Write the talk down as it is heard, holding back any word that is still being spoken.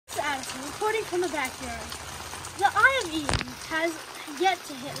reporting from the backyard. The Eye of Eden has yet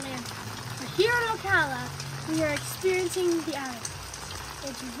to hit landfall, but here in Ocala, we are experiencing the Eye.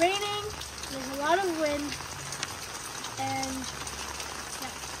 It's raining, there's a lot of wind, and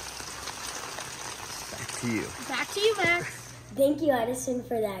yeah. Back to you. Back to you, Max. Thank you, Edison,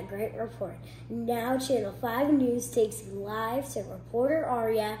 for that great report. Now, Channel 5 News takes you live to reporter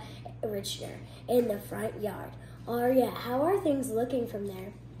Aria Richner in the front yard. Aria, how are things looking from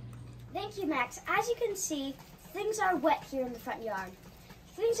there? Thank you, Max. As you can see, things are wet here in the front yard.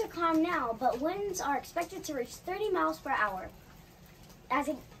 Things are calm now, but winds are expected to reach 30 miles per hour as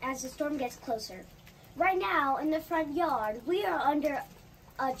the storm gets closer. Right now, in the front yard, we are under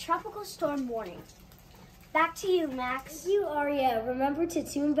a tropical storm warning. Back to you, Max. Thank you, Aria. Remember to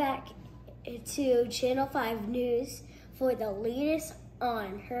tune back to Channel 5 News for the latest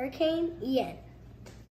on Hurricane Ian.